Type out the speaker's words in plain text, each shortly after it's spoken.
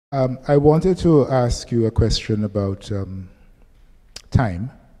I wanted to ask you a question about time,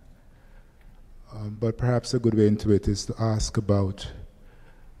 but perhaps a good way into it is to ask about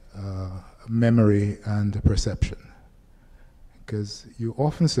memory and perception. Because you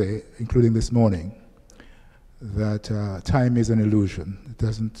often say, including this morning, that time is an illusion. It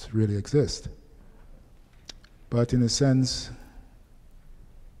doesn't really exist. But in a sense,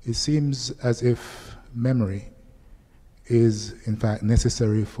 it seems as if memory is in fact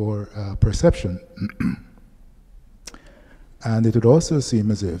necessary for perception. And it would also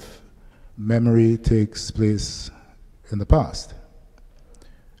seem as if memory takes place in the past.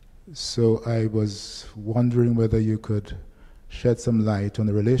 So I was wondering whether you could shed some light on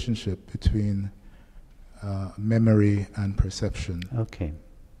the relationship between memory and perception. Okay.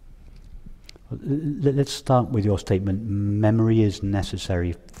 Let's start with your statement, memory is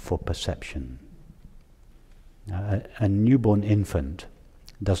necessary for perception. A newborn infant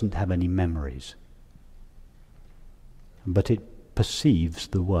doesn't have any memories, but it perceives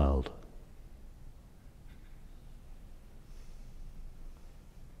the world.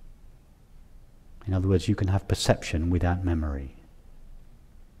 In other words, you can have perception without memory.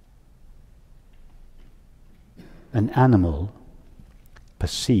 An animal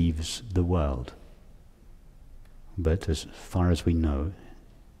perceives the world, but as far as we know,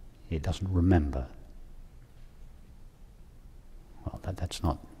 it doesn't remember. Well, that's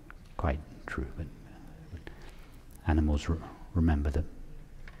not quite true, but animals remember the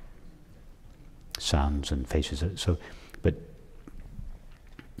sounds and faces. So, but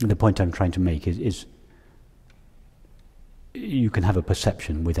the point I'm trying to make is you can have a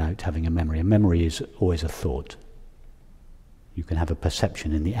perception without having a memory. A memory is always a thought. You can have a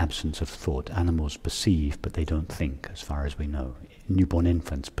perception in the absence of thought. Animals perceive, but they don't think, as far as we know. Newborn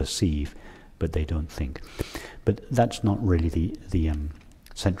infants perceive, but they don't think. But that's not really the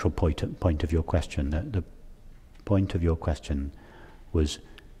central point of your question. The point of your question was,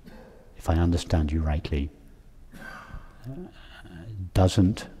 if I understand you rightly,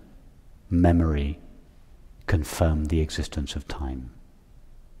 doesn't memory confirm the existence of time?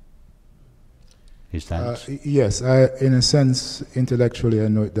 Is that? Yes, in a sense, intellectually I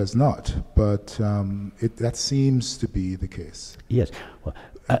know it does not, but that seems to be the case. Yes. Well,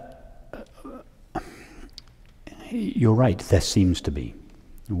 you're right, there seems to be.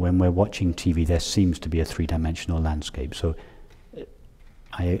 When we're watching TV, there seems to be a three-dimensional landscape. So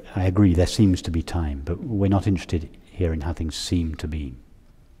I agree, there seems to be time, but we're not interested here in how things seem to be.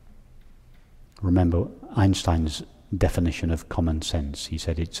 Remember Einstein's definition of common sense. He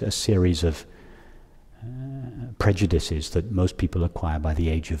said it's a series of prejudices that most people acquire by the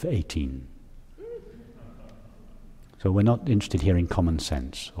age of 18. So we're not interested here in common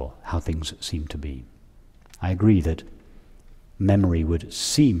sense or how things seem to be. I agree that memory would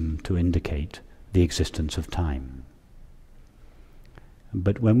seem to indicate the existence of time.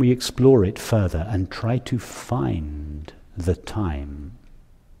 But when we explore it further and try to find the time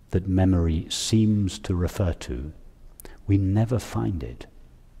that memory seems to refer to, we never find it.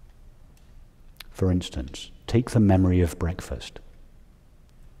 For instance, take the memory of breakfast.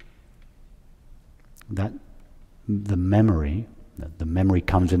 The memory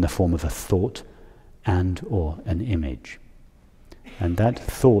comes in the form of a thought and or an image. And that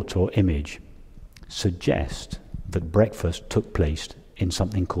thought or image suggests that breakfast took place in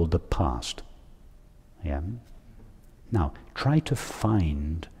something called the past. Yeah? Now, try to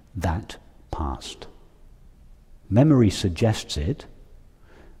find that past. Memory suggests it,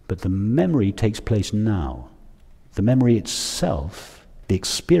 but the memory takes place now. The memory itself, the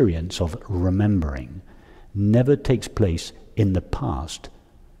experience of remembering, never takes place in the past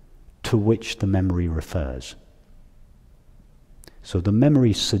to which the memory refers. So the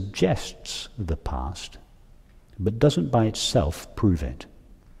memory suggests the past, but doesn't by itself prove it.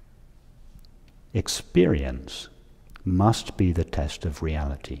 Experience must be the test of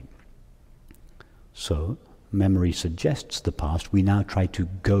reality. So memory suggests the past, we now try to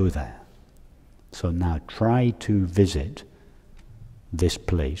go there. So now try to visit this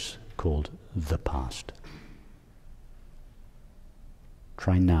place called the past.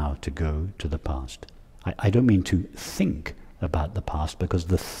 Try now to go to the past. I don't mean to think about the past, because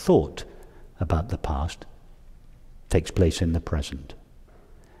the thought about the past takes place in the present.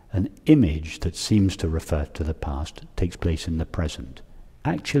 An image that seems to refer to the past takes place in the present.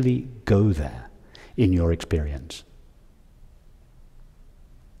 Actually go there in your experience.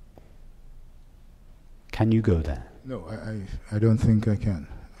 Can you go there? No, I don't think I can.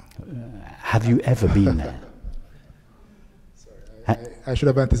 Have you ever been there? Sorry, I should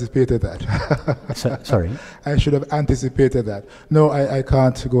have anticipated that. Sorry? I should have anticipated that. No, I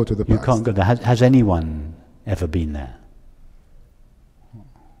can't go to the past. You can't go there. Has anyone ever been there?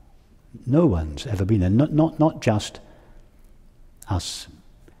 No one's ever been there. Not just us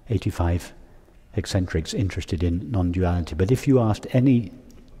 85 eccentrics interested in non-duality, but if you asked any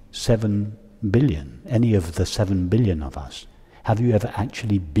 7 billion, any of the 7 billion of us, have you ever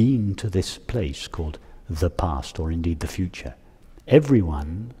actually been to this place called the past, or indeed the future?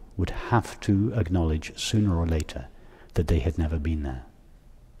 Everyone would have to acknowledge sooner or later that they had never been there.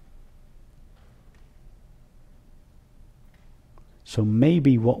 So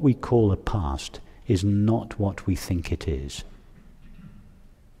maybe what we call a past is not what we think it is.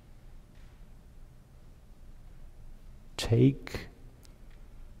 Take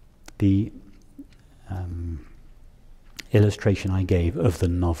the illustration I gave of the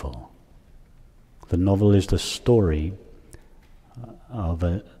novel. The novel is the story of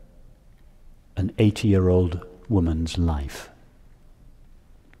an 80-year-old woman's life.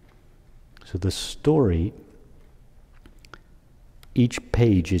 So the story, each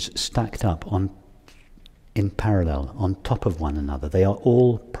page is stacked up in parallel, on top of one another. They are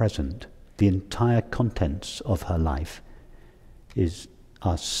all present. The entire contents of her life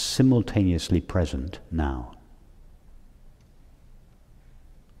are simultaneously present now.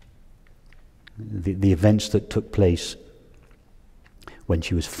 The events that took place when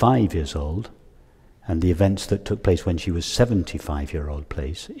she was 5 years old and the events that took place when she was 75-year-old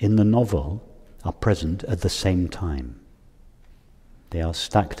place in the novel are present at the same time. They are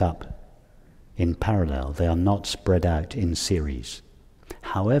stacked up in parallel. They are not spread out in series.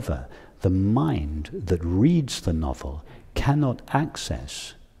 However, the mind that reads the novel cannot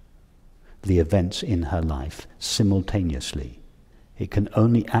access the events in her life simultaneously. It can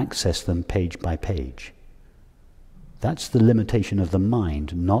only access them page by page. That's the limitation of the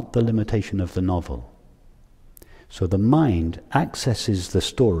mind, not the limitation of the novel. So the mind accesses the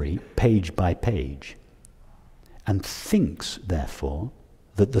story page by page and thinks, therefore,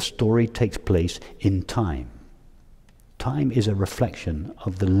 that the story takes place in time. Time is a reflection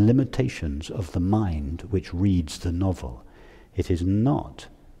of the limitations of the mind which reads the novel. It is not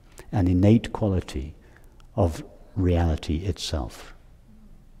an innate quality of reality itself.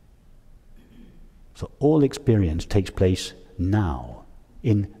 So all experience takes place now,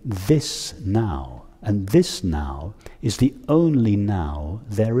 in this now, and this now is the only now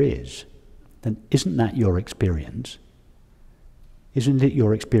there is. And isn't that your experience? Isn't it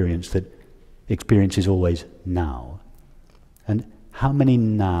your experience that experience is always now? And how many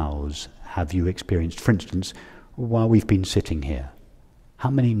nows have you experienced? For instance, while we've been sitting here, how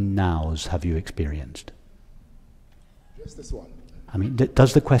many nows have you experienced? Just this one. I mean,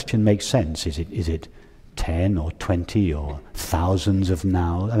 does the question make sense? Is it 10 or 20 or thousands of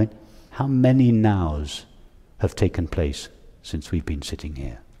nows? I mean, how many nows have taken place since we've been sitting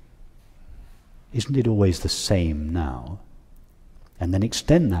here? Isn't it always the same now? And then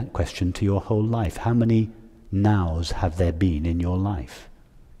extend that question to your whole life. How many nows have there been in your life?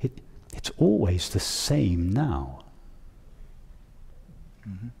 It's always the same now.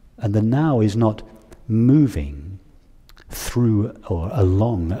 Mm-hmm. And the now is not moving through or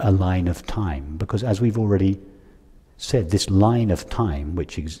along a line of time, because as we've already said, this line of time,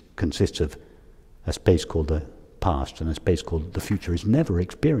 which consists of a space called the past and a space called the future, is never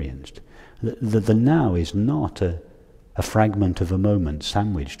experienced. The now is not a fragment of a moment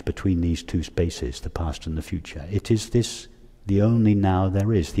sandwiched between these two spaces, the past and the future. It is this, the only now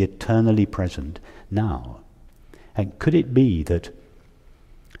there is, the eternally present now. And could it be that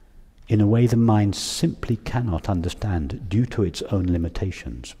in a way the mind simply cannot understand due to its own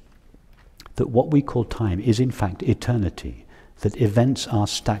limitations, that what we call time is in fact eternity, that events are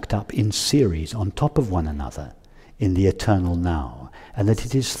stacked up in series on top of one another in the eternal now, and that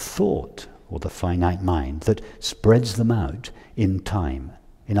it is thought, or the finite mind, that spreads them out in time.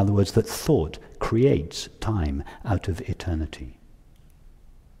 In other words, that thought creates time out of eternity.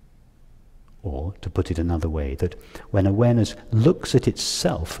 Or, to put it another way, that when awareness looks at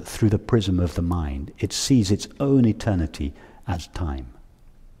itself through the prism of the mind, it sees its own eternity as time.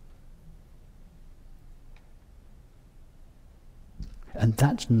 And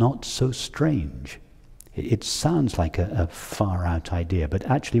that's not so strange. It sounds like a far-out idea, but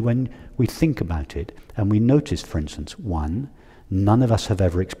actually when we think about it, and we notice, for instance, 1, none of us have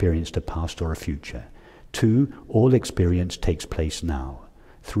ever experienced a past or a future. 2, all experience takes place now.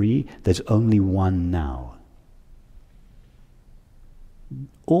 3, there's only one now.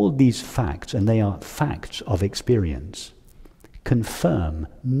 All these facts, and they are facts of experience, confirm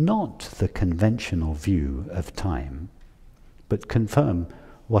not the conventional view of time, but confirm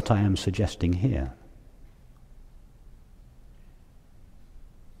what I am suggesting here.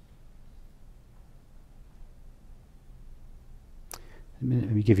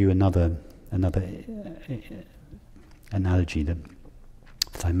 Let me give you another analogy that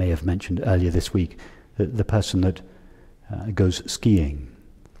I may have mentioned earlier this week. The person that goes skiing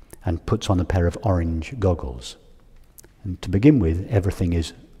and puts on a pair of orange goggles. And to begin with, everything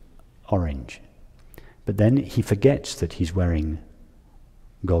is orange. But then he forgets that he's wearing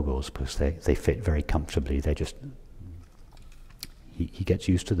goggles because they fit very comfortably. He gets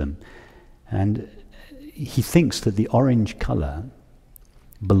used to them. And he thinks that the orange colour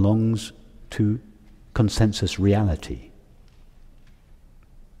belongs to consensus reality.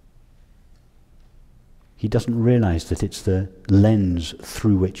 He doesn't realize that it's the lens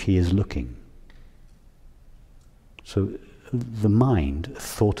through which he is looking. So the mind,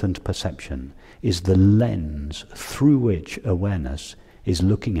 thought and perception, is the lens through which awareness is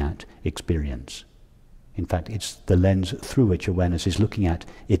looking at experience. In fact, it's the lens through which awareness is looking at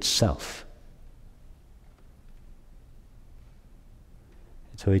itself.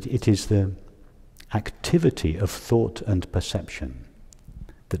 So it is the activity of thought and perception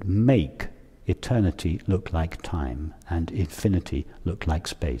that make eternity look like time and infinity look like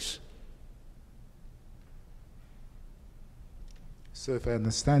space. So if I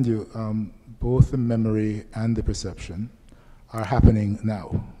understand you, both the memory and the perception are happening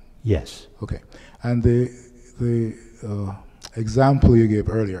now. Yes. Okay. And the example you gave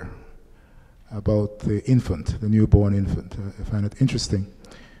earlier about the infant, the newborn infant, I find it interesting.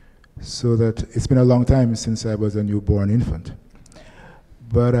 So that it's been a long time since I was a newborn infant.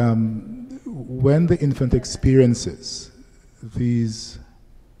 But when the infant experiences these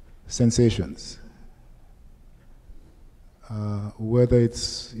sensations, whether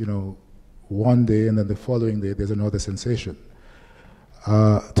it's, one day and then the following day there's another sensation,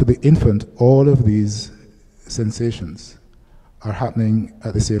 to the infant, all of these sensations are happening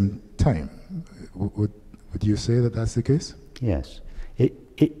at the same time. Would you say that that's the case? Yes.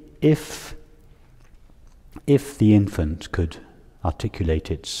 If the infant could articulate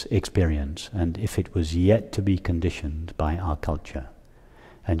its experience, and if it was yet to be conditioned by our culture,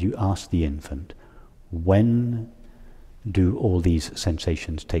 and you ask the infant, when do all these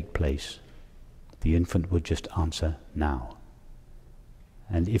sensations take place? The infant would just answer, now.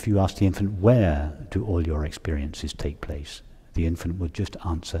 And if you ask the infant, where do all your experiences take place? The infant would just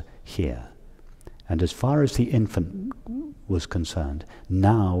answer, here. And as far as the infant was concerned,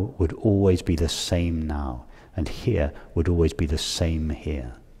 now would always be the same now, and here would always be the same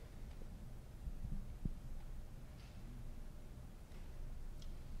here.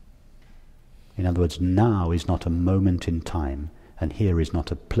 In other words, now is not a moment in time, and here is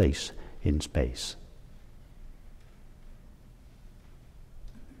not a place in space.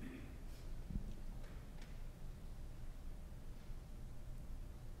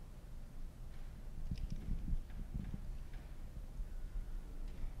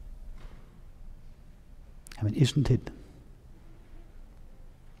 I mean, isn't it?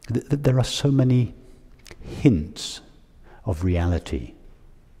 There are so many hints of reality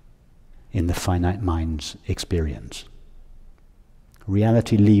in the finite mind's experience.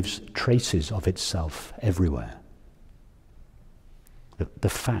 Reality leaves traces of itself everywhere. The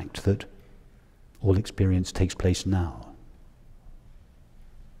fact that all experience takes place now.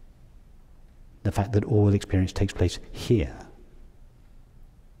 The fact that all experience takes place here.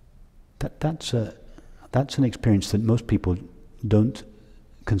 That's an experience that most people don't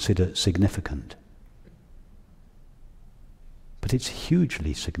consider significant. But it's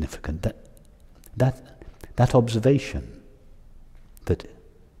hugely significant, that observation that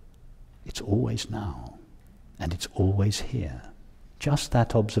it's always now and it's always here. Just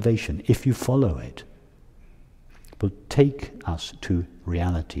that observation, if you follow it, will take us to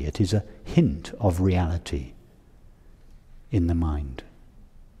reality. It is a hint of reality in the mind.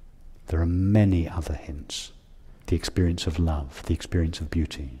 There are many other hints. The experience of love, the experience of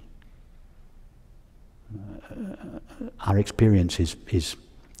beauty. Our experience is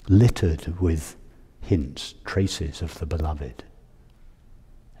littered with hints, traces of the beloved.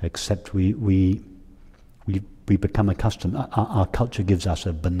 Except we become accustomed, our culture gives us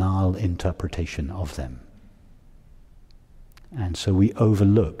a banal interpretation of them. And so we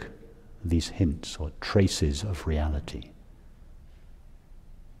overlook these hints or traces of reality.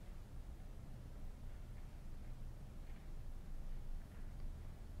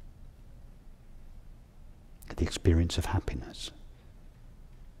 The experience of happiness.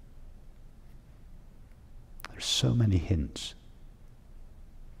 There are so many hints.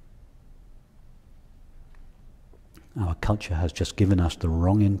 Our culture has just given us the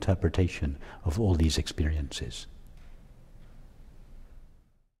wrong interpretation of all these experiences.